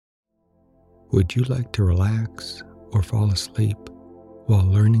Would you like to relax or fall asleep while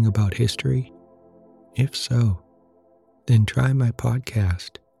learning about history? If so, then try my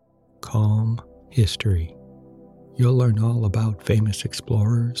podcast, Calm History. You'll learn all about famous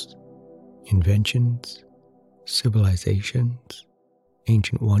explorers, inventions, civilizations,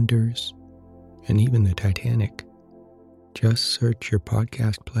 ancient wonders, and even the Titanic. Just search your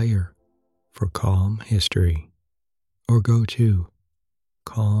podcast player for Calm History or go to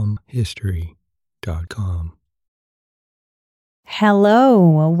calmhistory.com.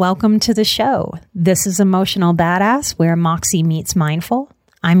 Hello, welcome to the show. This is Emotional Badass, where Moxie meets Mindful.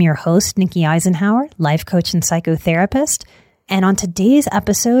 I'm your host, Nikki Eisenhower, life coach and psychotherapist. And on today's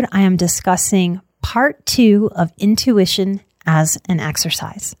episode, I am discussing part 2 of intuition as an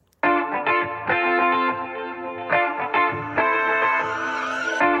exercise.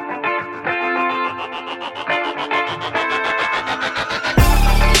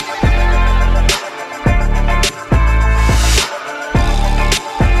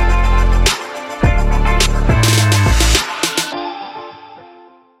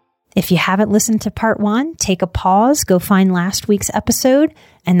 If you haven't listened to part 1, take a pause, go find last week's episode,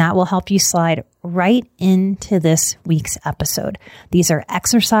 and that will help you slide right into this week's episode. These are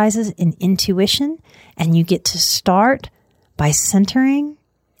exercises in intuition, and you get to start by centering,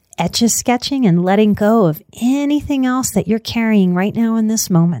 etch-a-sketching, and letting go of anything else that you're carrying right now in this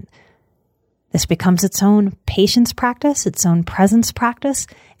moment. This becomes its own patience practice, its own presence practice,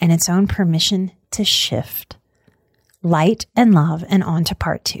 and its own permission to shift. Light and love, and on to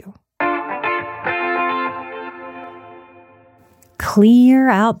part 2. Clear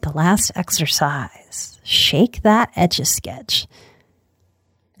out the last exercise. Shake that etch-a-sketch.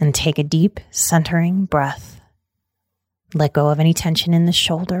 And take a deep, centering breath. Let go of any tension in the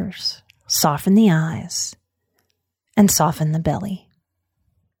shoulders. Soften the eyes. And soften the belly.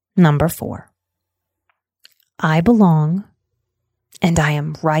 Number 4. I belong, and I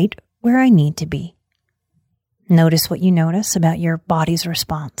am right where I need to be. Notice what you notice about your body's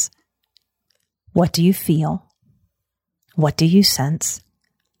response. What do you feel? What do you sense?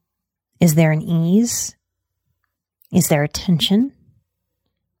 Is there an ease? Is there a tension?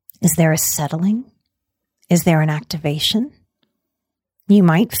 Is there a settling? Is there an activation? You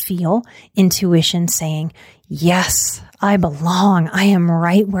might feel intuition saying, yes, I belong. I am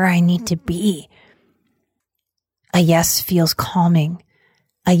right where I need to be. A yes feels calming.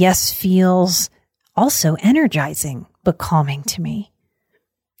 A yes feels also energizing, but calming to me.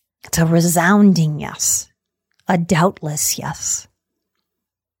 It's a resounding yes. A doubtless yes.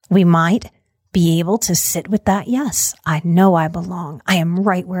 We might be able to sit with that yes. I know I belong. I am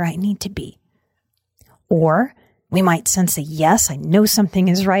right where I need to be. Or we might sense a yes. I know something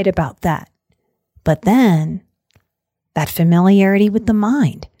is right about that. But then that familiarity with the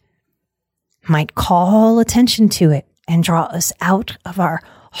mind might call attention to it and draw us out of our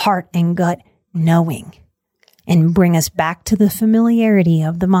heart and gut knowing. And bring us back to the familiarity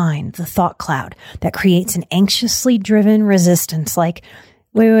of the mind, the thought cloud that creates an anxiously driven resistance like,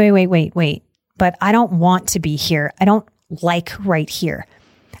 wait, but I don't want to be here. I don't like right here.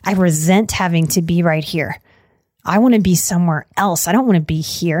 I resent having to be right here. I want to be somewhere else. I don't want to be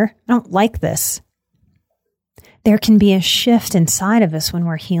here. I don't like this. There can be a shift inside of us when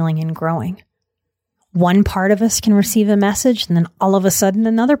we're healing and growing. One part of us can receive a message, and then all of a sudden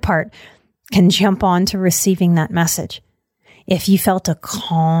another part can jump on to receiving that message. If you felt a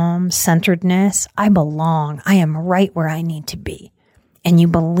calm centeredness, I belong, I am right where I need to be. And you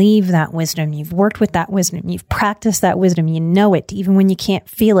believe that wisdom, you've worked with that wisdom, you've practiced that wisdom, you know it, even when you can't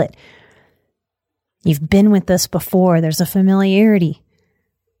feel it. You've been with this before, there's a familiarity.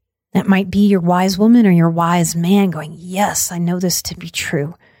 That might be your wise woman or your wise man going, yes, I know this to be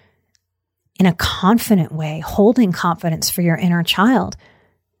true. In a confident way, holding confidence for your inner child.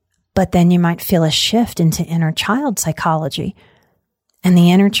 But then you might feel a shift into inner child psychology. And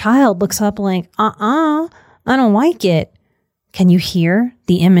the inner child looks up like, I don't like it. Can you hear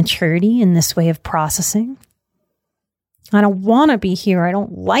the immaturity in this way of processing? I don't want to be here. I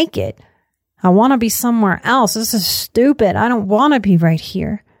don't like it. I want to be somewhere else. This is stupid. I don't want to be right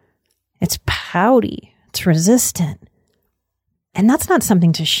here. It's pouty. It's resistant. And that's not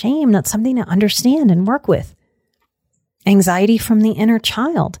something to shame. That's something to understand and work with. Anxiety from the inner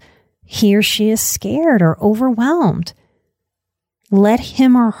child. He or she is scared or overwhelmed. Let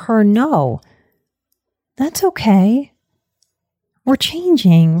him or her know. That's okay. We're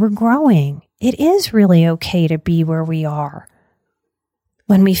changing. We're growing. It is really okay to be where we are.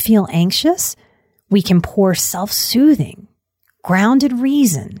 When we feel anxious, we can pour self-soothing, grounded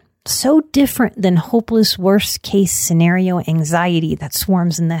reason, so different than hopeless worst-case scenario anxiety that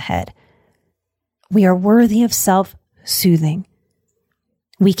swarms in the head. We are worthy of self-soothing.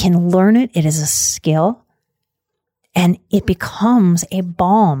 We can learn it. It is a skill. And it becomes a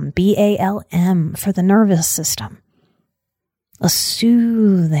balm, B-A-L-M, for the nervous system. A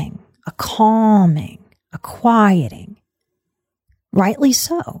soothing, a calming, a quieting. Rightly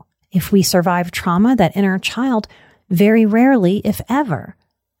so. If we survive trauma, that inner child very rarely, if ever,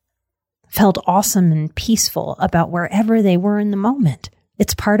 felt awesome and peaceful about wherever they were in the moment.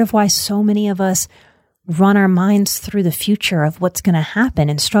 It's part of why so many of us run our minds through the future of what's going to happen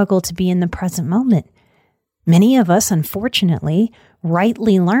and struggle to be in the present moment. Many of us, unfortunately,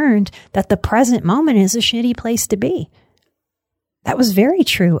 rightly learned that the present moment is a shitty place to be. That was very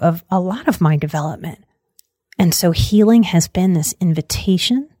true of a lot of my development. And so healing has been this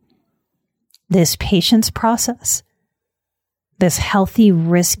invitation, this patience process, this healthy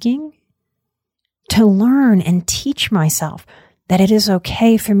risking to learn and teach myself that it is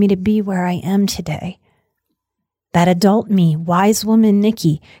okay for me to be where I am today. That adult me, wise woman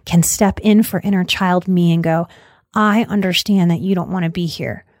Nikki, can step in for inner child me and go, I understand that you don't want to be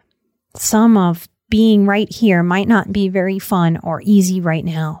here. Some of being right here might not be very fun or easy right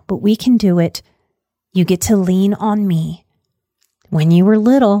now, but we can do it. You get to lean on me. When you were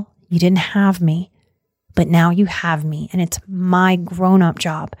little, you didn't have me, but now you have me, and it's my grown-up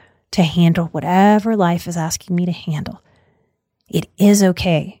job to handle whatever life is asking me to handle. It is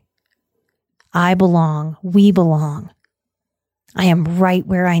okay. I belong. We belong. I am right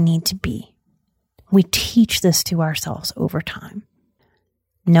where I need to be. We teach this to ourselves over time.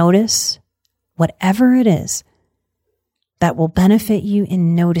 Notice whatever it is that will benefit you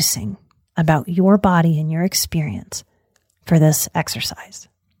in noticing about your body and your experience for this exercise.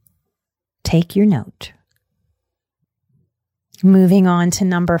 Take your note. Moving on to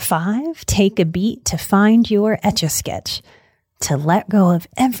number 5, take a beat to find your Etch-a-Sketch. To let go of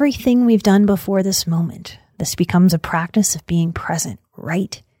everything we've done before this moment. This becomes a practice of being present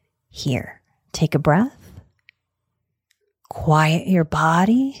right here. Take a breath. Quiet your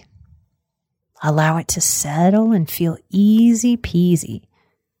body. Allow it to settle and feel easy peasy.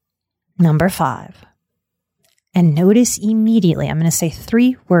 Number 5. And notice immediately. I'm going to say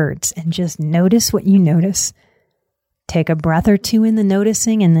 3 words and just notice what you notice. Take a breath or 2 in the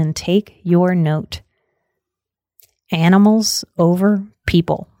noticing and then take your note. Animals over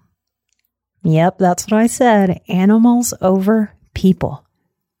people. Yep, that's what I said. Animals over people.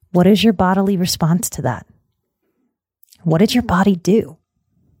 What is your bodily response to that? What did your body do?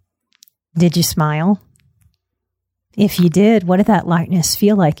 Did you smile? If you did, what did that lightness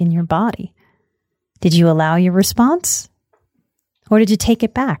feel like in your body? Did you allow your response? Or did you take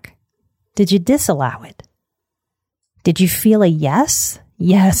it back? Did you disallow it? Did you feel a yes?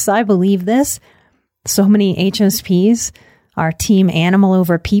 Yes, I believe this. So many HSPs are team animal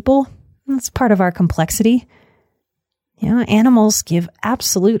over people. That's part of our complexity. Animals give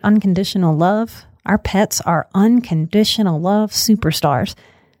absolute unconditional love. Our pets are unconditional love superstars.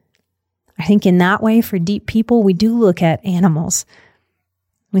 I think in that way, for deep people, we do look at animals.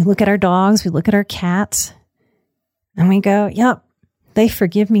 We look at our dogs, we look at our cats, and we go, yep, they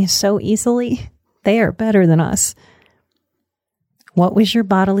forgive me so easily. They are better than us. What was your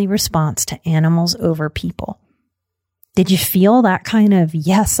bodily response to animals over people? Did you feel that kind of,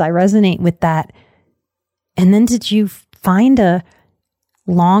 yes, I resonate with that? And then did you find a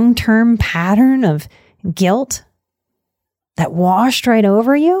long-term pattern of guilt that washed right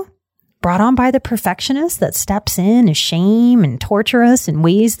over you? Brought on by the perfectionist that steps in to shame and torture us in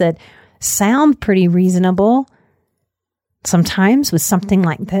ways that sound pretty reasonable. Sometimes with something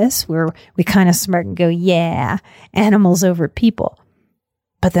like this, where we kind of smirk and go, yeah, animals over people.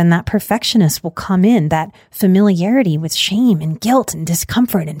 But then that perfectionist will come in, that familiarity with shame and guilt and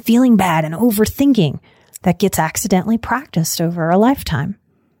discomfort and feeling bad and overthinking that gets accidentally practiced over a lifetime.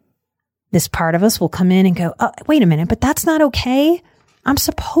 This part of us will come in and go, oh, wait a minute, but that's not okay. I'm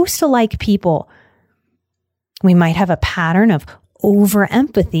supposed to like people. We might have a pattern of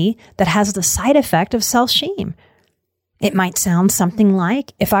over-empathy that has the side effect of self-shame. It might sound something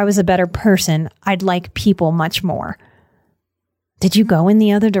like, if I was a better person, I'd like people much more. Did you go in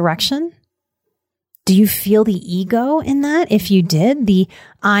the other direction? Do you feel the ego in that? If you did, the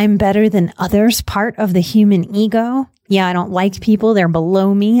I'm better than others part of the human ego. Yeah, I don't like people. They're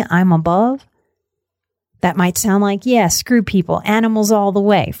below me. I'm above. That might sound like, yeah, screw people. Animals all the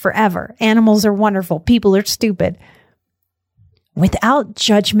way, forever. Animals are wonderful. People are stupid. Without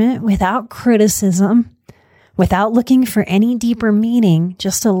judgment, without criticism, without looking for any deeper meaning,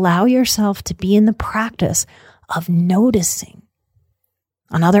 just allow yourself to be in the practice of noticing.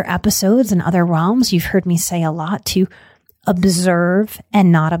 On other episodes and other realms, you've heard me say a lot to observe and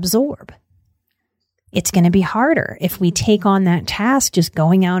not absorb. It's going to be harder if we take on that task just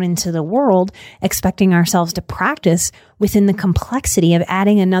going out into the world, expecting ourselves to practice within the complexity of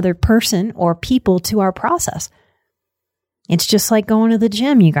adding another person or people to our process. It's just like going to the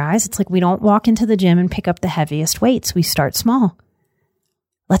gym, you guys. It's like we don't walk into the gym and pick up the heaviest weights. We start small.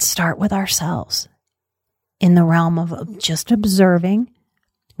 Let's start with ourselves in the realm of just observing,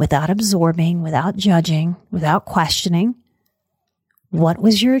 without absorbing, without judging, without questioning. What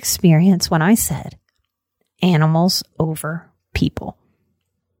was your experience when I said animals over people?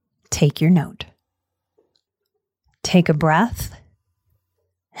 Take your note. Take a breath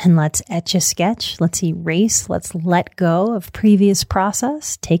and let's etch a sketch. Let's erase. Let's let go of previous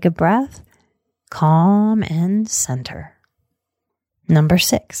process. Take a breath, calm and center. Number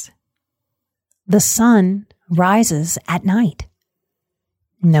 6, the sun rises at night.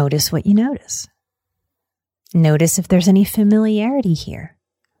 Notice what you notice. Notice if there's any familiarity here.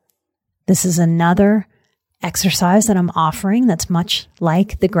 This is another exercise that I'm offering that's much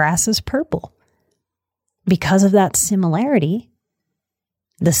like the grass is purple. Because of that similarity,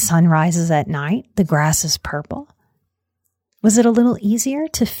 the sun rises at night, the grass is purple. Was it a little easier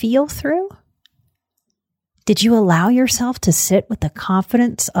to feel through? Did you allow yourself to sit with the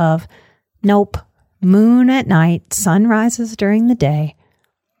confidence of, nope, moon at night, sun rises during the day.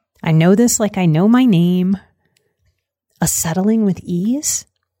 I know this like I know my name. A settling with ease,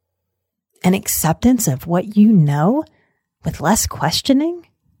 an acceptance of what you know with less questioning.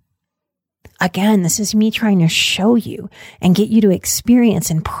 Again, this is me trying to show you and get you to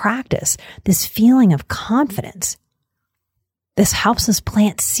experience and practice this feeling of confidence. This helps us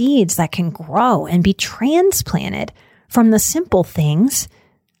plant seeds that can grow and be transplanted from the simple things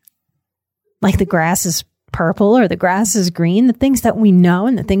like the grass is purple or the grass is green, the things that we know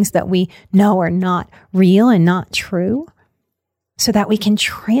and the things that we know are not real and not true, so that we can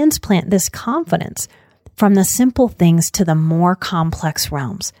transplant this confidence from the simple things to the more complex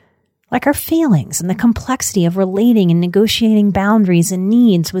realms, like our feelings and the complexity of relating and negotiating boundaries and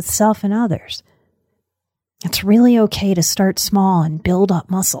needs with self and others. It's really okay to start small and build up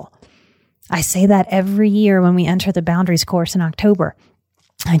muscle. I say that every year when we enter the Boundaries course in October.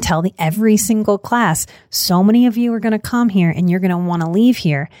 I tell every single class, so many of you are going to come here and you're going to want to leave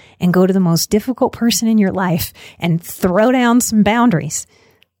here and go to the most difficult person in your life and throw down some boundaries.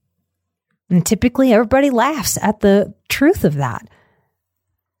 And typically everybody laughs at the truth of that.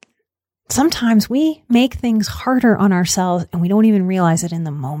 Sometimes we make things harder on ourselves and we don't even realize it in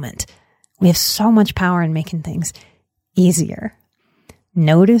the moment. We have so much power in making things easier.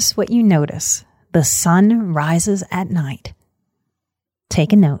 Notice what you notice. The sun rises at night.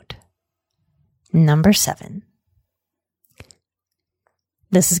 Take a note. Number 7.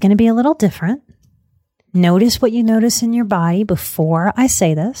 This is going to be a little different. Notice what you notice in your body before I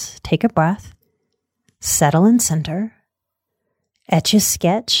say this. Take a breath. Settle and center. Etch a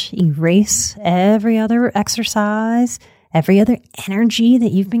sketch. Erase every other exercise, every other energy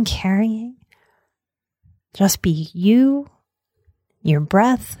that you've been carrying. Just be you, your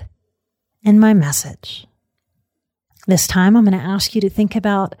breath, and my message. This time, I'm going to ask you to think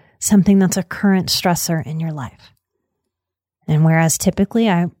about something that's a current stressor in your life. And whereas typically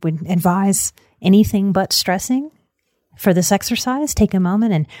I would advise anything but stressing for this exercise, take a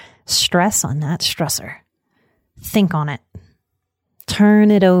moment and stress on that stressor. Think on it.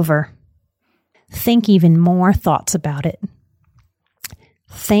 Turn it over. Think even more thoughts about it.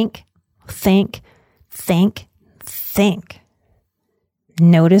 Think.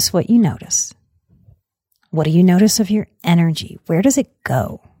 Notice what you notice. What do you notice of your energy? Where does it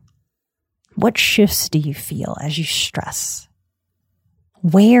go? What shifts do you feel as you stress?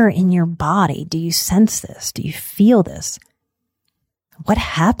 Where in your body do you sense this? Do you feel this? What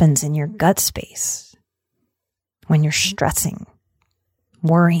happens in your gut space when you're stressing,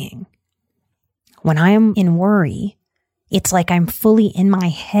 worrying? When I am in worry, it's like I'm fully in my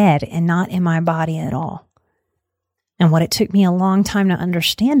head and not in my body at all. And what it took me a long time to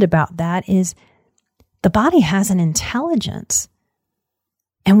understand about that is the body has an intelligence.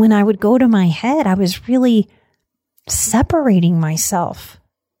 And when I would go to my head, I was really separating myself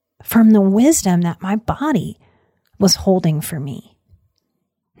from the wisdom that my body was holding for me.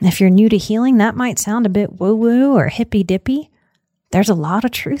 And if you're new to healing, that might sound a bit woo-woo or hippy-dippy. There's a lot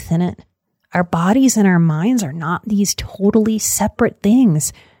of truth in it. Our bodies and our minds are not these totally separate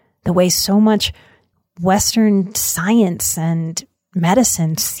things, the way so much Western science and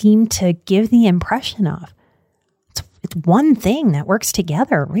medicine seem to give the impression of. It's one thing that works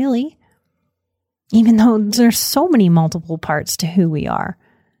together, really. Even though there's so many multiple parts to who we are.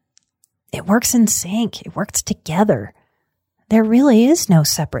 It works in sync. It works together. There really is no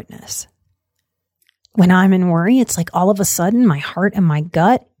separateness. When I'm in worry, it's like all of a sudden my heart and my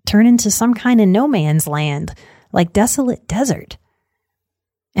gut turn into some kind of no man's land, like desolate desert.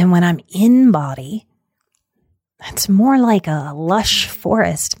 And when I'm in body, it's more like a lush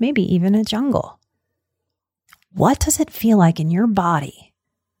forest, maybe even a jungle. What does it feel like in your body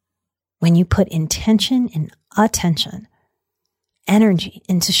when you put intention and attention, energy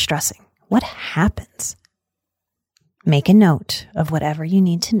into stressing? What happens? Make a note of whatever you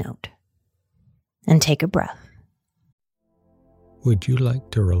need to note and take a breath. Would you like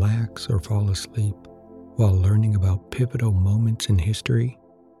to relax or fall asleep while learning about pivotal moments in history?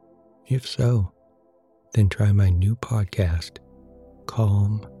 If so, then try my new podcast,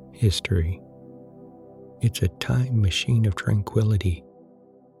 Calm History. It's a time machine of tranquility,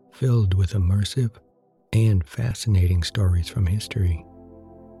 filled with immersive and fascinating stories from history.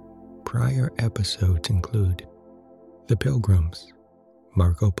 Prior episodes include The Pilgrims,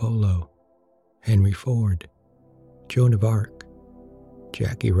 Marco Polo, Henry Ford, Joan of Arc,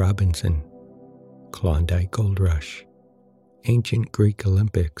 Jackie Robinson, Klondike Gold Rush, Ancient Greek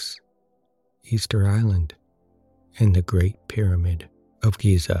Olympics, Easter Island, and the Great Pyramid of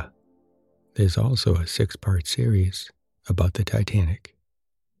Giza. There's also a 6-part series about the Titanic.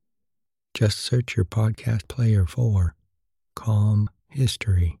 Just search your podcast player for Calm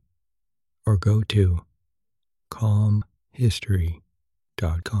History or go to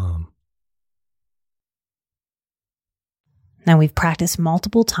calmhistory.com. Now we've practiced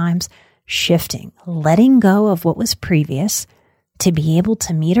multiple times shifting, letting go of what was previous to be able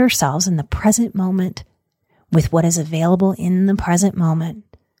to meet ourselves in the present moment with what is available in the present moment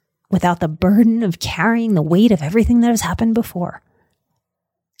without the burden of carrying the weight of everything that has happened before.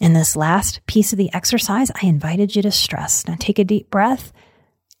 In this last piece of the exercise, I invited you to stress. Now take a deep breath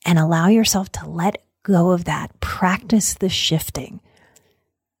and allow yourself to let go of that. Practice the shifting.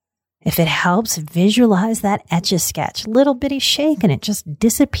 If it helps, visualize that Etch-a-Sketch, little bitty shake, and it just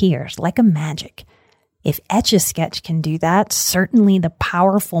disappears like a magic. If Etch-a-Sketch can do that, certainly the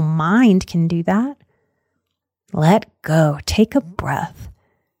powerful mind can do that. Let go. Take a breath.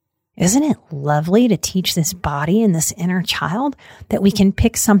 Isn't it lovely to teach this body and this inner child that we can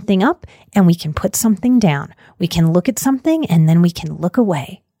pick something up and we can put something down? We can look at something and then we can look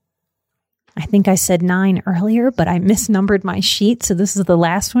away. I think I said 9 earlier, but I misnumbered my sheet, so this is the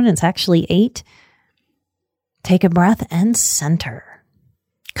last one. It's actually 8. Take a breath and center.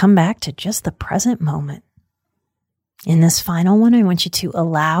 Come back to just the present moment. In this final one, I want you to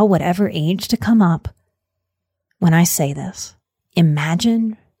allow whatever age to come up. When I say this,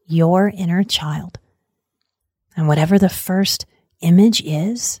 imagine your inner child. And whatever the first image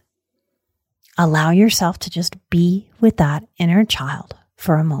is, allow yourself to just be with that inner child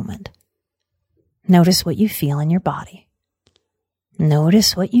for a moment. Notice what you feel in your body.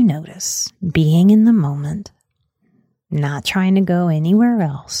 Notice what you notice, being in the moment, not trying to go anywhere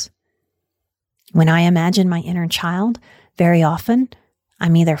else. When I imagine my inner child, very often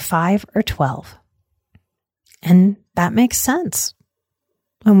I'm either 5 or 12. And that makes sense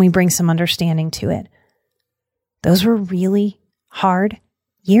when we bring some understanding to it. Those were really hard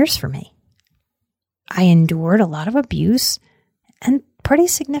years for me. I endured a lot of abuse and pretty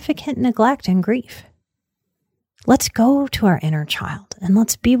significant neglect and grief. Let's go to our inner child and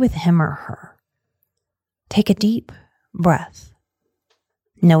let's be with him or her. Take a deep breath.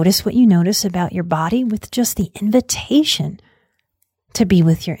 Notice what you notice about your body with just the invitation to be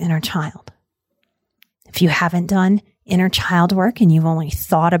with your inner child. If you haven't done inner child work and you've only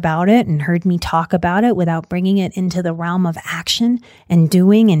thought about it and heard me talk about it without bringing it into the realm of action and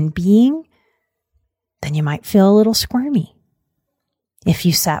doing and being, then you might feel a little squirmy. If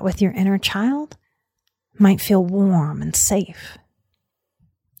you sat with your inner child, you might feel warm and safe.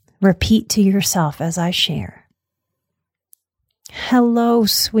 Repeat to yourself as I share. Hello,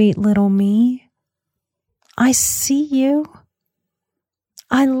 sweet little me. I see you.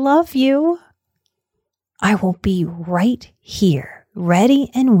 I love you. I will be right here,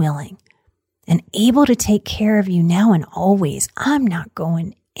 ready and willing, and able to take care of you now and always. I'm not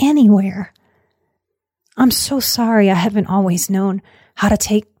going anywhere. I'm so sorry I haven't always known how to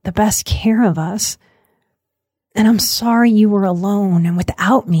take the best care of us. And I'm sorry you were alone and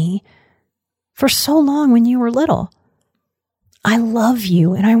without me for so long when you were little. I love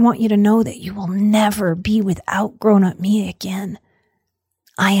you, and I want you to know that you will never be without grown-up me again.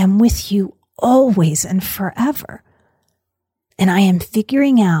 I am with you always and forever. And I am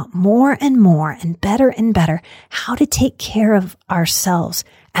figuring out more and more and better how to take care of ourselves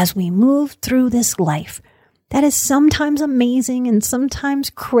as we move through this life that is sometimes amazing and sometimes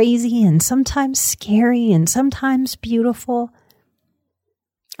crazy and sometimes scary and sometimes beautiful.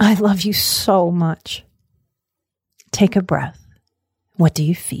 I love you so much. Take a breath. What do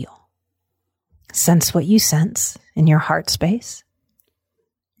you feel? Sense what you sense in your heart space.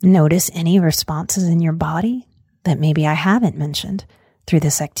 Notice any responses in your body that maybe I haven't mentioned through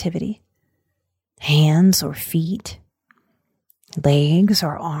this activity. Hands or feet, legs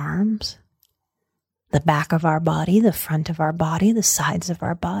or arms, the back of our body, the front of our body, the sides of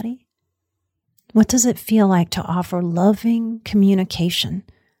our body. What does it feel like to offer loving communication,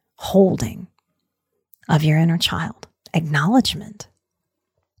 holding of your inner child, acknowledgement?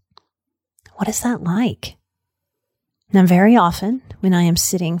 What is that like? Now, very often when I am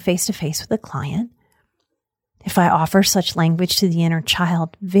sitting face to face with a client, if I offer such language to the inner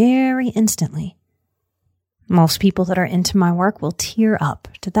child very instantly, most people that are into my work will tear up.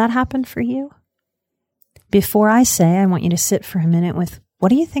 Did that happen for you? Before I say, I want you to sit for a minute with, what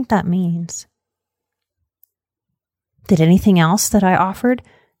do you think that means? Did anything else that I offered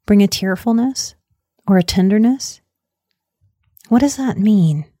bring a tearfulness or a tenderness? What does that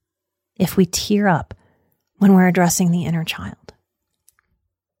mean if we tear up when we're addressing the inner child?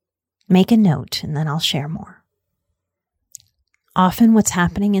 Make a note and then I'll share more. Often what's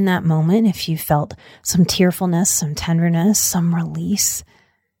happening in that moment, if you felt some tearfulness, some tenderness, some release,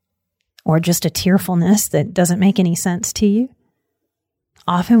 or just a tearfulness that doesn't make any sense to you,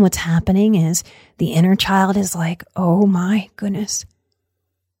 often what's happening is the inner child is like, oh my goodness,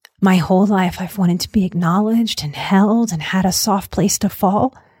 my whole life I've wanted to be acknowledged and held and had a soft place to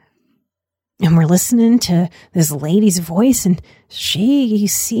fall. And we're listening to this lady's voice and she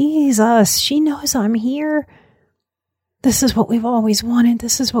sees us. She knows I'm here. This is what we've always wanted.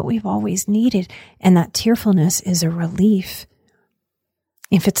 This is what we've always needed. And that tearfulness is a relief.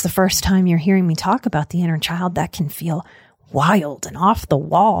 If it's the first time you're hearing me talk about the inner child, that can feel wild and off the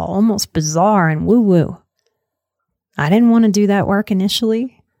wall, almost bizarre and woo-woo. I didn't want to do that work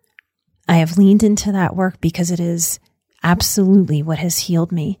initially. I have leaned into that work because it is absolutely what has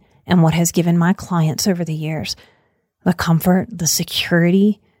healed me and what has given my clients over the years the comfort, the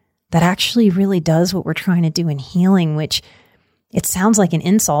security that actually really does what we're trying to do in healing, which it sounds like an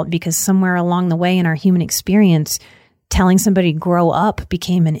insult because somewhere along the way in our human experience, telling somebody grow up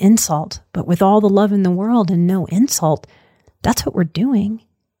became an insult. But with all the love in the world and no insult, that's what we're doing.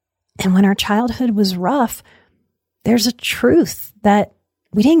 And when our childhood was rough, there's a truth that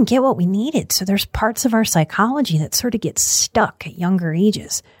we didn't get what we needed. So there's parts of our psychology that sort of get stuck at younger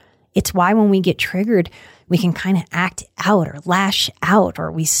ages. It's why when we get triggered, we can kind of act out or lash out,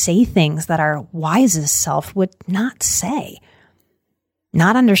 or we say things that our wisest self would not say.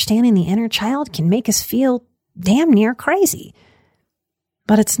 Not understanding the inner child can make us feel damn near crazy.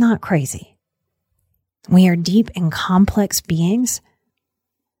 But it's not crazy. We are deep and complex beings.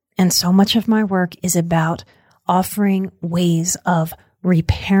 And so much of my work is about offering ways of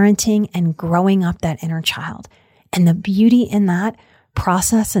reparenting and growing up that inner child. And the beauty in that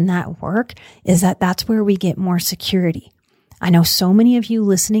process and that work is that that's where we get more security. I know so many of you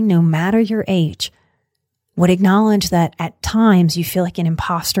listening, no matter your age, would acknowledge that at times you feel like an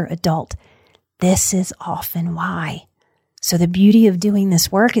imposter adult. This is often why. So the beauty of doing this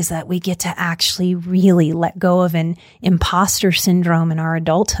work is that we get to actually really let go of an imposter syndrome in our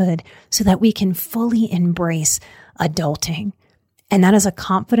adulthood so that we can fully embrace adulting. And that is a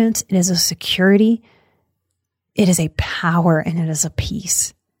confidence, it is a security, it is a power, and it is a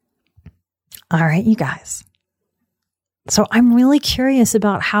peace. All right, you guys. So I'm really curious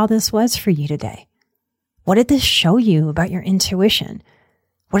about how this was for you today. What did this show you about your intuition?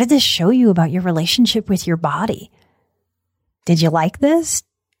 What did this show you about your relationship with your body? Did you like this?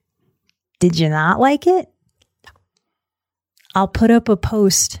 Did you not like it? I'll put up a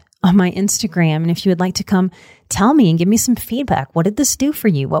post on my Instagram, and if you would like to come tell me and give me some feedback, what did this do for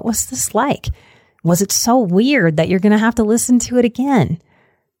you? What was this like? Was it so weird that you're going to have to listen to it again?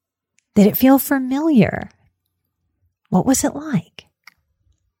 Did it feel familiar? What was it like?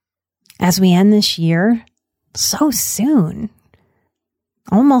 As we end this year, so soon,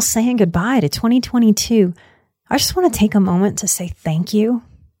 almost saying goodbye to 2022, I just want to take a moment to say thank you.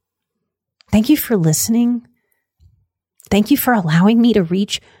 Thank you for listening. Thank you for allowing me to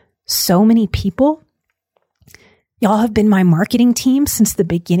reach so many people. Y'all have been my marketing team since the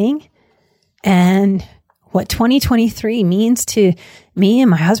beginning. And what 2023 means to me and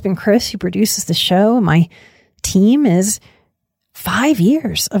my husband, Chris, who produces the show, my team, is 5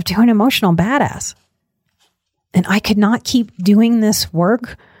 years of doing Emotional Badass. And I could not keep doing this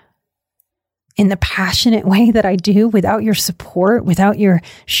work in the passionate way that I do without your support, without your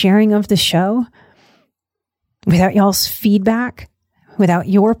sharing of the show, without y'all's feedback, without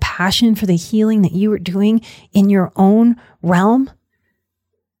your passion for the healing that you are doing in your own realm.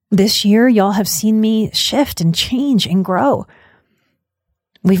 This year, y'all have seen me shift and change and grow.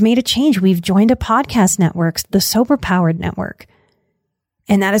 We've made a change. We've joined a podcast network, the Sober Powered Network.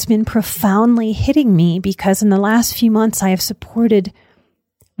 And that has been profoundly hitting me because in the last few months, I have supported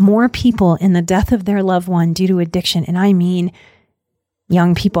more people in the death of their loved one due to addiction. And I mean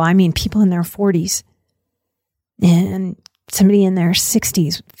young people. I mean people in their 40s and somebody in their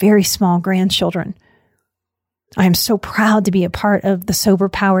 60s, very small grandchildren. I am so proud to be a part of the Sober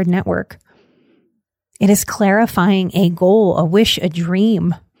Powered Network. It is clarifying a goal, a wish, a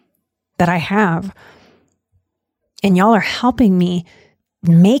dream that I have. And y'all are helping me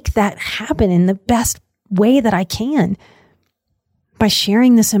make that happen in the best way that I can by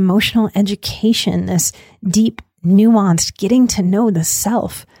sharing this emotional education, this deep, nuanced, getting to know the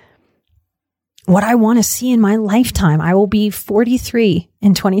self. What I want to see in my lifetime, I will be 43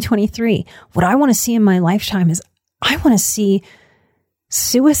 in 2023. What I want to see in my lifetime is I want to see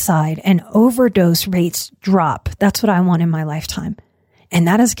suicide and overdose rates drop. That's what I want in my lifetime. And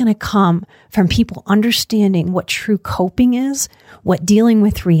that is going to come from people understanding what true coping is, what dealing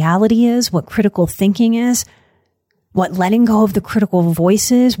with reality is, what critical thinking is, what letting go of the critical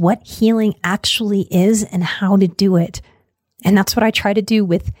voices, what healing actually is, and how to do it. And that's what I try to do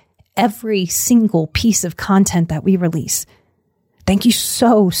with every single piece of content that we release. Thank you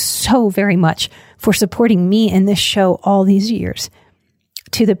so very much for supporting me and this show all these years.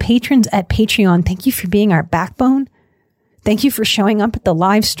 To the patrons at Patreon, thank you for being our backbone. Thank you for showing up at the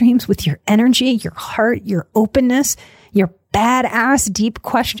live streams with your energy, your heart, your openness, your badass deep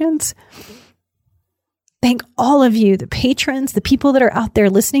questions. Thank all of you, the patrons, the people that are out there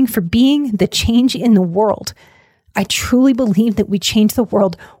listening, for being the change in the world. I truly believe that we change the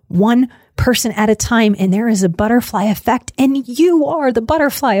world one person at a time, and there is a butterfly effect, and you are the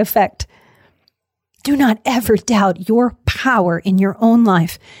butterfly effect. Do not ever doubt your power in your own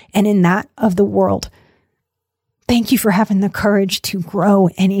life and in that of the world. Thank you for having the courage to grow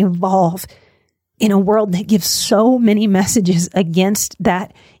and evolve in a world that gives so many messages against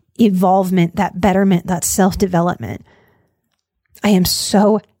that evolvement, that betterment, that self-development. I am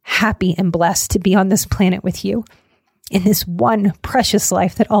so happy and blessed to be on this planet with you in this one precious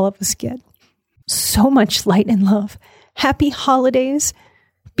life that all of us get. So much light and love. Happy holidays.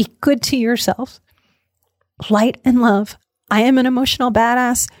 Be good to yourself. Light and love. I am an emotional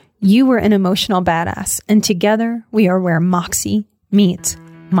badass. You were an emotional badass. And together we are where Moxie meets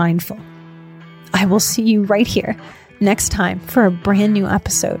mindful. I will see you right here next time for a brand new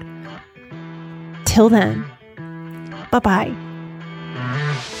episode. Till then, bye-bye.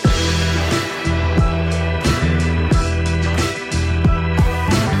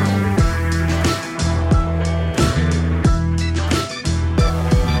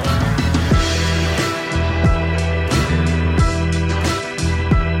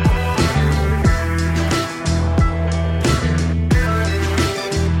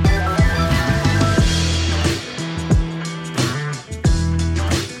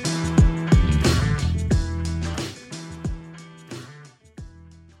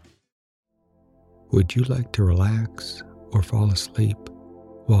 Would you like to relax or fall asleep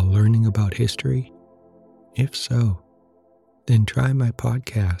while learning about history? If so, then try my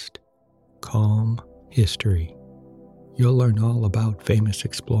podcast, Calm History. You'll learn all about famous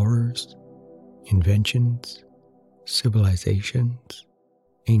explorers, inventions, civilizations,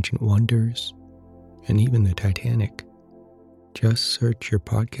 ancient wonders, and even the Titanic. Just search your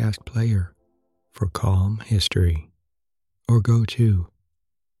podcast player for Calm History or go to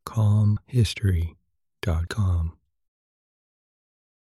calmhistory.com.